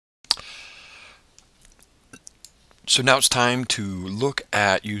So now it's time to look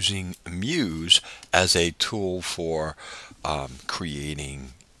at using Muse as a tool for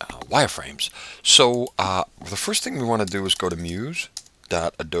creating wireframes. So the first thing we want to do is go to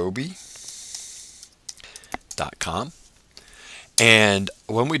muse.adobe.com, and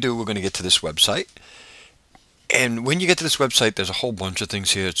when we do, we're going to get to this website. And when you get to this website, there's a whole bunch of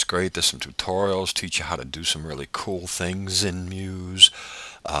things here. It's great. There's some tutorials, teach you how to do some really cool things in Muse.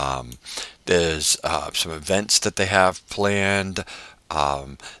 There's some events that they have planned.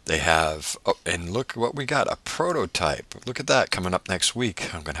 They have, oh, and look what we got, a prototype. Look at that coming up next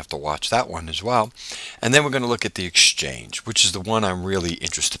week. I'm going to have to watch that one as well. And then we're going to look at the Exchange, which is the one I'm really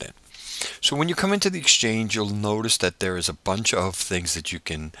interested in. So when you come into the Exchange, you'll notice that there is a bunch of things that you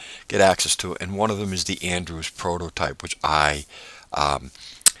can get access to, and one of them is the Andrews prototype, which I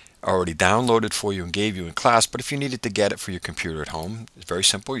already downloaded for you and gave you in class. But if you needed to get it for your computer at home, it's very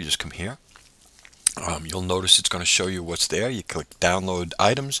simple. You just come here. You'll notice it's going to show you what's there. You click download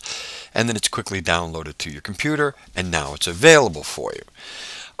items, and then it's quickly downloaded to your computer, and now it's available for you.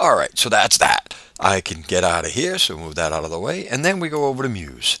 All right, so that's that. I can get out of here, so move that out of the way, and then we go over to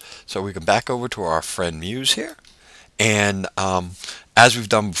Muse. So we come back over to our friend Muse here, and as we've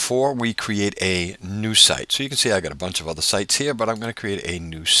done before, we create a new site. So you can see I got a bunch of other sites here, but I'm going to create a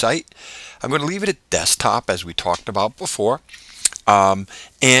new site. I'm going to leave it at desktop as we talked about before.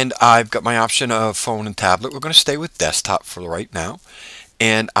 And I've got my option of phone and tablet. We're going to stay with desktop for right now.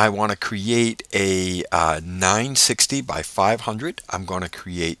 And I want to create a 960 by 500. I'm going to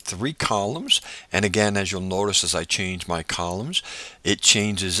create 3 columns. And again, as you'll notice, as I change my columns, it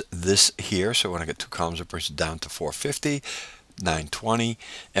changes this here. So when I get 2 columns, it brings it down to 450, 920,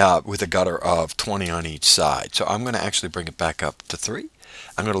 with a gutter of 20 on each side. So I'm going to actually bring it back up to 3.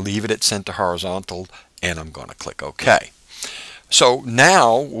 I'm going to leave it at center horizontal, and I'm going to click OK. So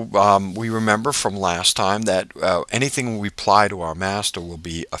now we remember from last time that anything we apply to our master will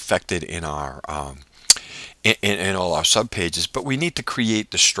be affected in our in all our subpages, but we need to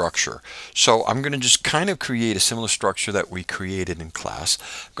create the structure. So I'm going to just kind of create a similar structure that we created in class.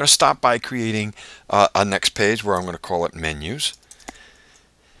 I'm going to start by creating a next page where I'm going to call it menus,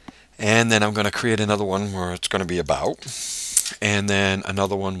 and then I'm going to create another one where it's going to be about, and then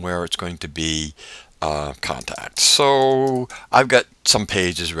another one where it's going to be contact. So I've got some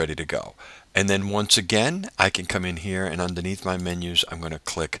pages ready to go, and then once again I can come in here, and underneath my menus I'm going to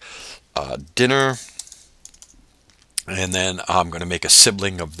click dinner, and then I'm going to make a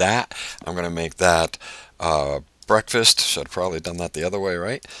sibling of that. I'm going to make that breakfast. Should have probably done that the other way,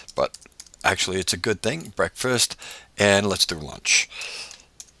 right? But actually it's a good thing, breakfast, and let's do lunch.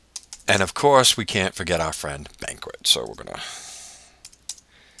 And of course we can't forget our friend banquet, so we're gonna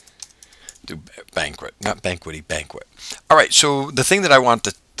do banquet, not banquety, banquet. All right, so the thing that I want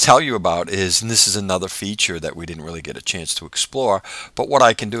to tell you about is, and this is another feature that we didn't really get a chance to explore, but what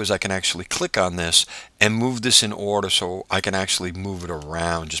I can do is I can actually click on this and move this in order, so I can actually move it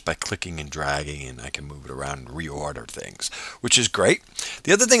around just by clicking and dragging, and I can move it around and reorder things, which is great.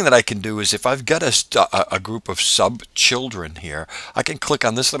 The other thing that I can do is, if I've got a group of sub children here, I can click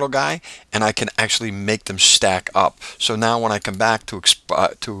on this little guy and I can actually make them stack up. So now when I come back to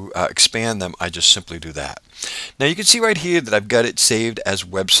expand them, I just simply do that. Now you can see right here that I've got it saved as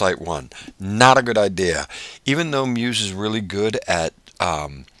website 1. Not a good idea. Even though Muse is really good at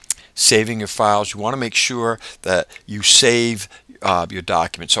saving your files, you want to make sure that you save your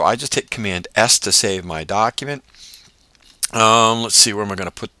document. So I just hit Command S to save my document. Let's see, where am I going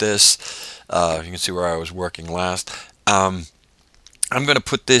to put this? You can see where I was working last. I'm going to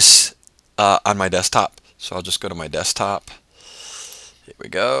put this on my desktop. So I'll just go to my desktop. Here we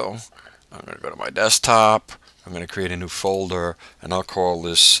go. I'm going to go to my desktop. I'm going to create a new folder, and I'll call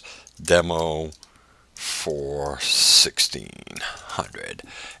this demo for 1600.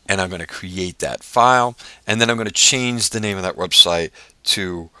 And I'm going to create that file, and then I'm going to change the name of that website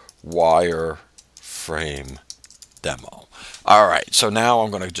to wireframe demo. All right, so now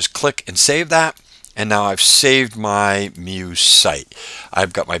I'm going to just click and save that, and now I've saved my Muse site.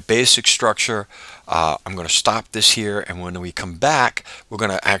 I've got my basic structure. I'm going to stop this here, and when we come back, we're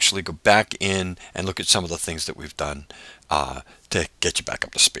going to actually go back in and look at some of the things that we've done to get you back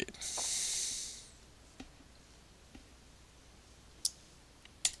up to speed.